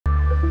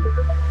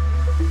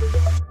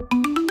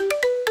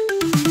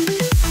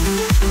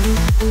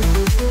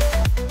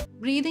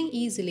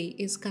easily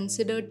is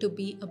considered to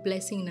be a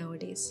blessing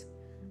nowadays.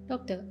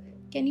 Doctor,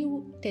 can you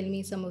tell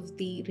me some of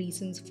the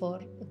reasons for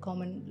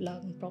common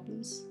lung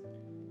problems?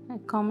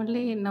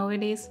 Commonly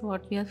nowadays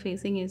what we are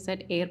facing is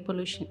that air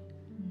pollution,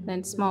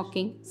 then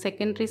smoking,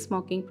 secondary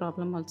smoking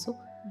problem also,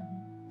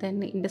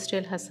 then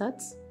industrial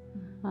hazards,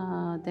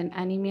 then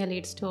anemia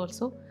leads to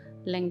also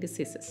lung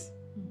diseases.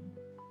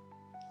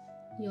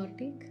 Your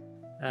take?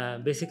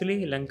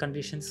 Basically, lung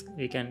conditions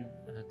we can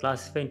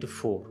classify into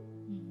four.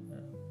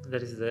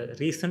 That is the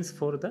reasons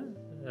for the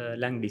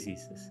lung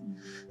diseases.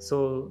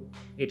 So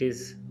it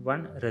is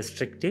 1,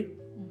 restrictive,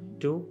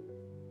 2,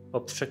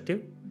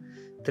 obstructive,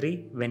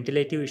 3,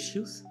 ventilative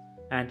issues,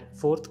 and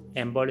 4th,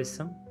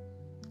 embolism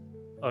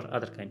or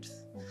other kinds.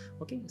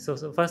 Okay, so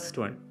first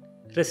one,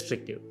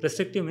 restrictive.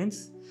 Restrictive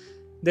means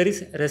there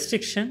is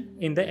restriction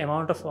in the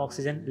amount of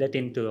oxygen let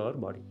into our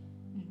body.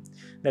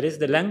 That is,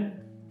 the lung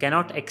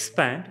cannot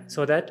expand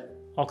so that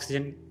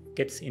oxygen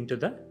gets into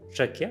the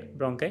trachea,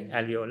 bronchi,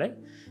 alveoli.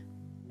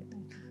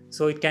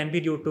 So it can be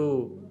due to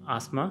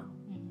asthma,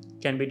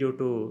 can be due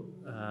to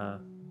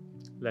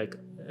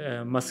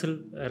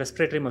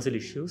respiratory muscle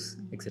issues,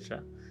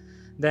 etc.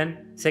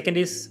 Then second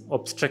is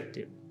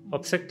obstructive.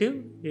 Obstructive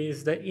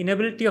is the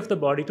inability of the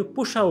body to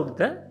push out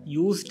the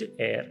used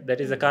air,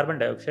 that is the carbon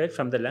dioxide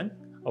from the lung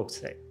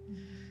outside.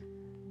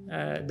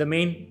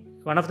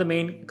 One of the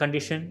main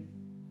condition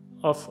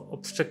of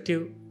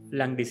obstructive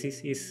lung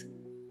disease is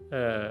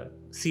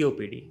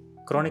COPD,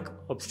 chronic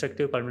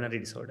obstructive pulmonary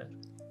disorder.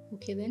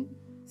 Okay, then.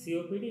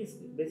 COPD is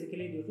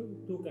basically due to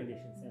two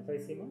conditions,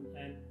 emphysema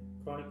and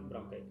chronic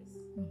bronchitis.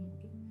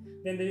 Okay.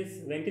 Then there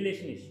is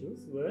ventilation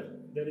issues where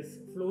there is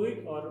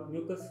fluid or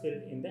mucus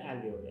filled in the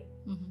alveoli.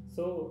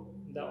 So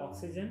the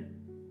oxygen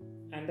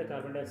and the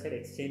carbon dioxide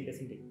exchange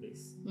doesn't take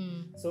place.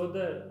 So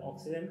the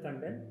oxygen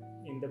content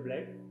in the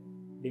blood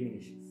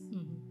diminishes.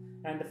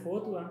 And the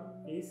fourth one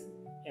is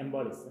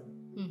embolism.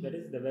 That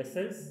is, the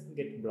vessels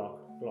get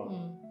clogged.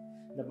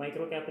 The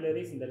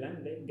microcapillaries in the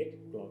lung, they get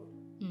clogged.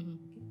 Okay.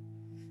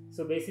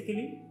 So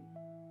basically,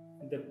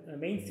 the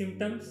main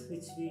symptoms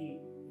which we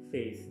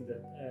face, the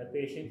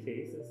patient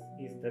faces,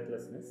 is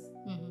breathlessness.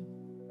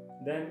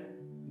 Then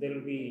there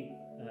will be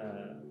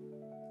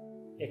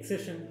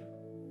exertion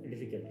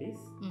difficulties,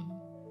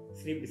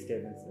 sleep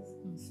disturbances,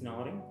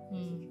 snoring.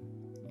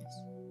 Yes.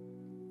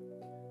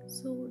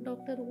 So,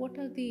 doctor, what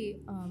are the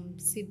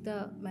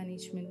Siddha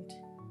management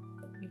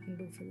you can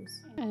do for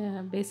this?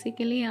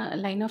 Basically, a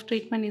line of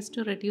treatment is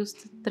to reduce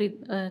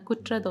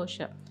Kutra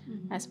dosha.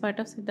 As part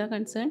of Siddha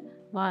concern,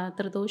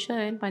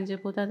 Tridosha and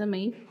Panjabhuta are the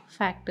main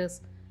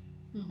factors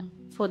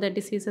for the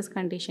disease's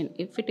condition.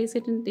 If it is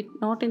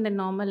not in the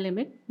normal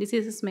limit,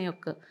 diseases may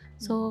occur.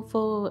 So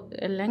for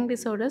lung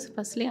disorders,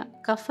 firstly,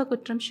 Kapha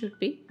Kutram should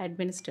be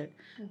administered.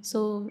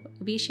 So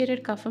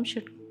vitiated kapham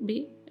should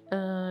be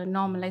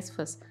normalized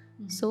first.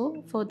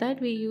 So for that,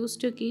 we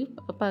used to give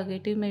a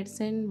purgative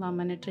medicine,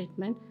 Vamana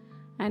treatment,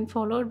 and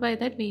followed by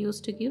that we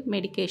used to give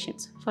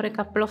medications for a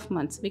couple of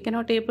months. We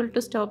cannot able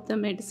to stop the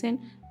medicine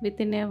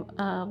within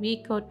a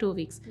week or 2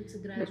 weeks. It's a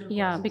gradual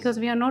process. Because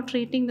we are not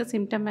treating the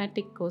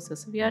symptomatic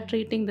causes, we are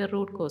treating the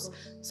root cause.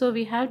 So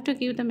we have to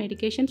give the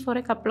medication for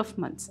a couple of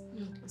months.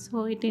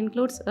 So it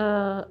includes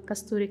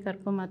Kasturi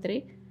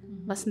Karpamatre,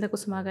 Vasanta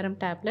Kusumagaram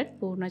tablet,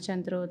 Purna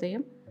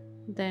Chandrodayam,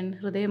 then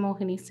Hridaya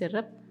Mohini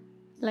syrup.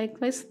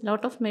 Likewise,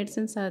 lot of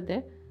medicines are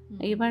there.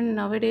 Even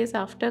nowadays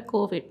after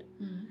COVID,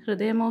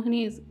 Hridaya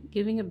Mohini is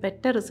giving a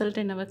better result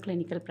in our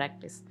clinical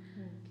practice.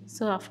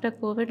 So after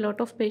COVID, lot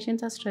of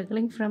patients are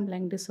struggling from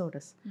lung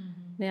disorders.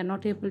 They are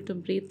not able to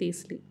breathe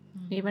easily.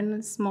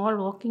 Even small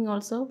walking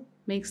also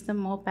makes them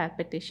more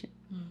palpitation.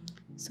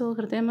 So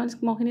Hridaya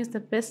Mohini is the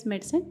best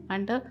medicine.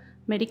 Under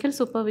medical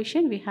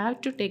supervision, we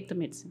have to take the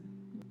medicine.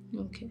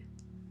 Okay.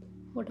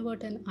 What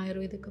about an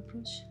Ayurvedic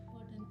approach?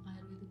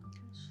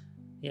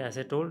 Yeah, as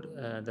I told,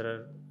 there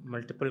are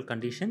multiple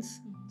conditions.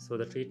 So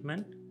the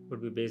treatment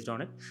would be based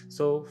on it.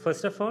 So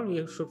first of all,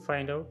 we should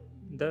find out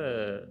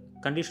the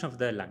condition of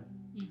the lung.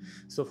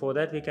 So for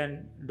that, we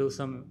can do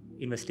some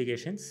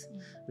investigations.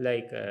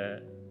 Like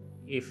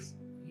if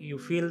you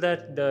feel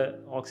that the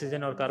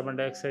oxygen or carbon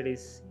dioxide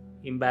is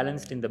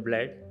imbalanced in the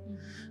blood,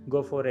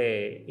 go for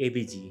a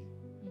ABG,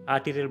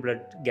 arterial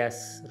blood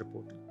gas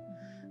report.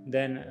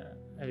 Then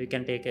we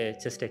can take a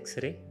chest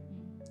X-ray.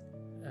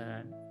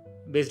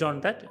 Based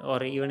on that,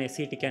 or even a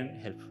CT can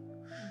help.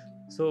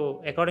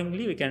 So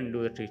accordingly, we can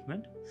do the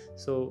treatment.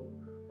 So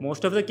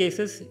most of the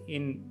cases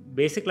in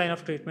basic line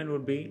of treatment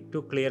would be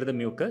to clear the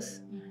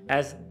mucus,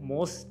 as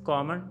most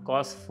common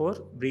cause for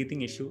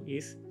breathing issue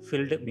is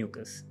filled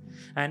mucus.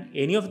 And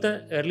any of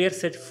the earlier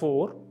said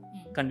 4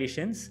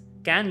 conditions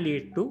can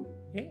lead to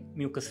a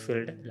mucus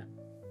filled lung.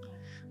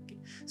 Okay.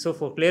 So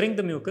for clearing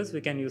the mucus,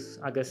 we can use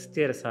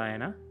Agastya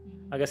Rasayana.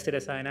 Agastya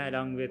Rasayana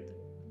along with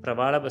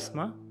Pravala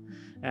Basma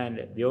and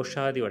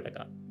Vyoshadi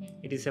Vataka.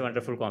 It is a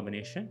wonderful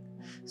combination.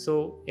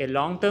 So a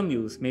long-term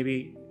use,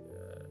 maybe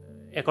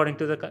according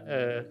to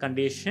the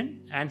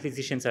condition and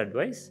physician's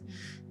advice,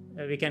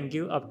 we can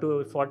give up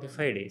to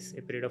 45 days,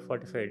 a period of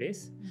 45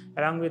 days.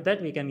 Along with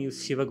that, we can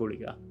use Shiva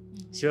Guliga.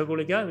 Shiva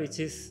Guliga, which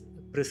is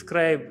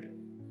prescribed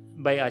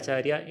by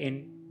Acharya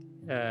in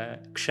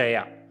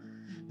Kshaya,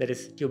 that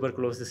is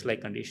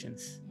tuberculosis-like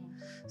conditions.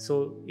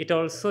 So it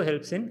also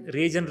helps in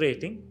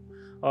regenerating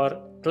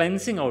or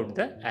cleansing out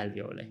the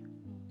alveoli.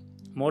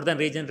 More than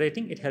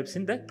regenerating, it helps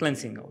in the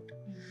cleansing out.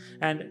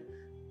 And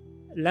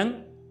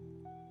lung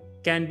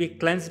can be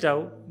cleansed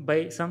out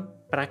by some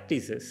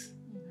practices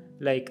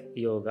like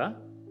yoga,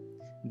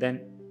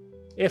 then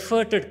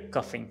efforted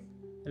coughing.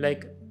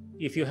 Like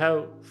if you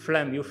have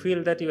phlegm, you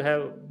feel that you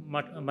have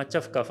much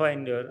of kapha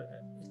in your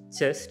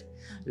chest,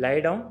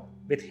 lie down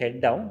with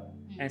head down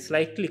and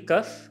slightly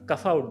cough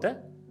out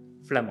the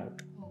phlegm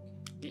out.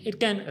 It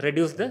can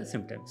reduce the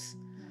symptoms.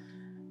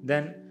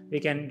 Then we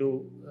can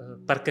do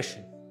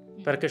percussion.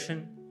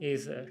 Percussion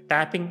is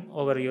tapping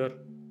over your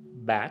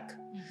back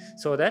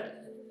so that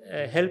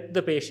help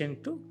the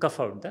patient to cough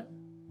out the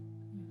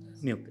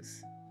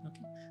mucus.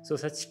 Okay. So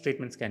such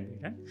treatments can be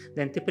done.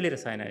 Then Tipali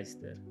Rasayana is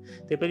there.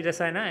 Tipali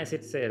Rasayana, as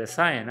it's a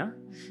Rasayana,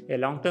 a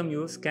long-term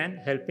use can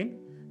help in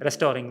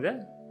restoring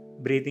the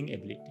breathing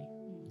ability.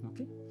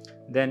 Okay.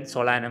 Then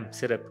Solanum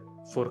syrup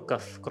for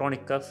cough,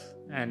 chronic cough,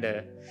 and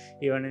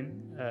even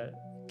in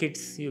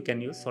kids you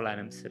can use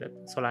Solanum syrup.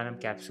 Solanum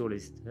capsule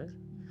is there.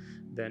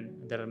 Then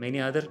there are many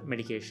other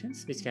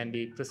medications which can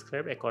be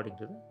prescribed according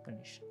to the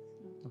condition.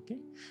 Okay.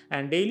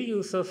 And daily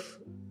use of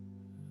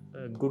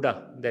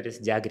Guda, that is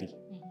jaggery,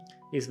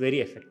 is very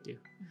effective.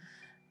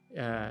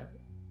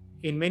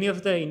 In many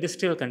of the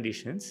industrial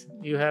conditions,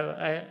 you have,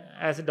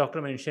 as the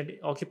doctor mentioned,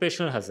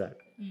 occupational hazard.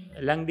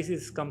 Lung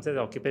disease comes as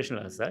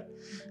occupational hazard.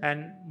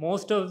 And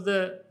most of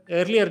the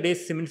earlier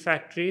days cement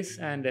factories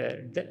and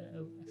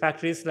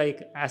factories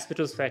like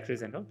asbestos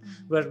factories and all,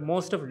 where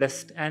most of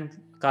dust and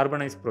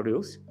carbon is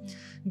produced,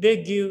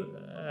 they give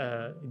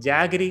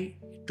jaggery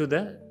to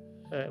the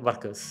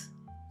workers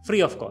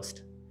free of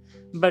cost.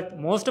 But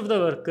most of the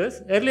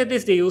workers, earlier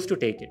days they used to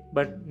take it,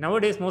 but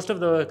nowadays most of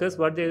the workers,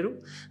 what they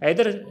do,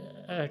 either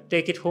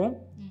take it home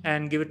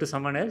and give it to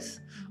someone else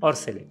or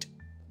sell it.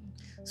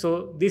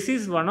 So this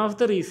is one of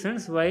the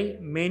reasons why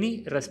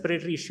many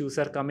respiratory issues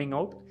are coming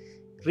out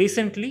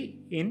recently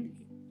in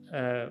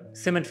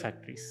cement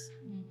factories.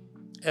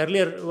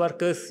 Earlier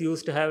workers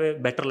used to have a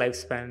better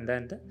lifespan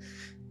than the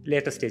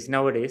later stage.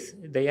 Nowadays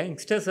the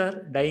youngsters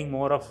are dying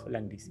more of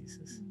lung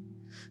diseases.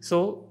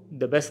 So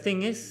the best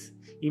thing is,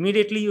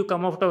 immediately you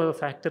come out of the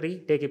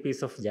factory, take a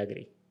piece of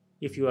jaggery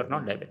if you are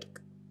not diabetic.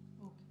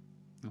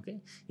 Okay.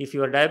 If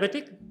you are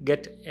diabetic,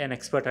 get an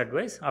expert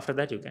advice. After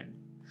that you can.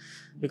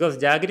 Because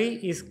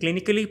jaggery is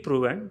clinically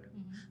proven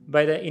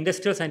by the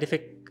Industrial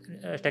Scientific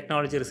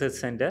Technology Research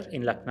Center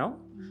in Lucknow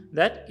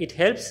that it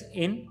helps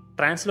in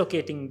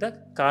translocating the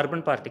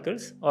carbon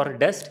particles or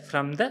dust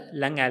from the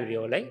lung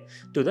alveoli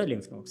to the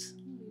lymph nodes.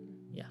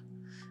 Yeah.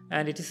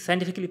 And it is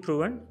scientifically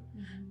proven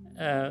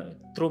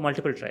through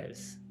multiple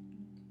trials.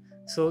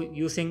 So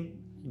using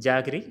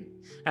jaggery,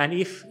 and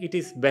if it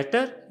is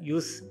better,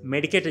 use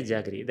medicated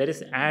jaggery. That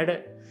is,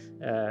 add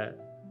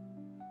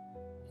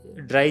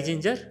dry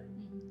ginger,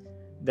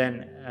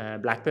 then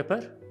black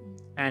pepper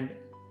and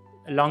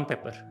long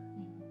pepper,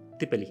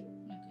 tipali.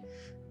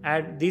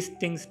 Add these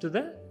things to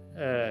the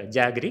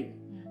jaggery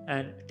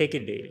and take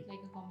it daily. Like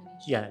a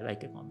combination. Yeah,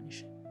 like a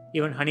combination.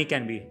 Even honey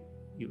can be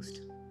used.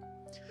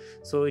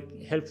 So it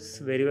helps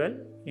very well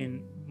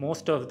in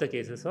most of the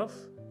cases of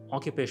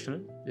occupational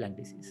lung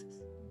diseases.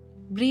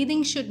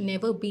 Breathing should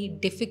never be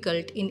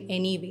difficult in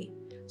any way.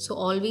 So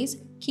always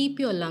keep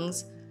your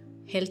lungs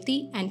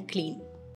healthy and clean.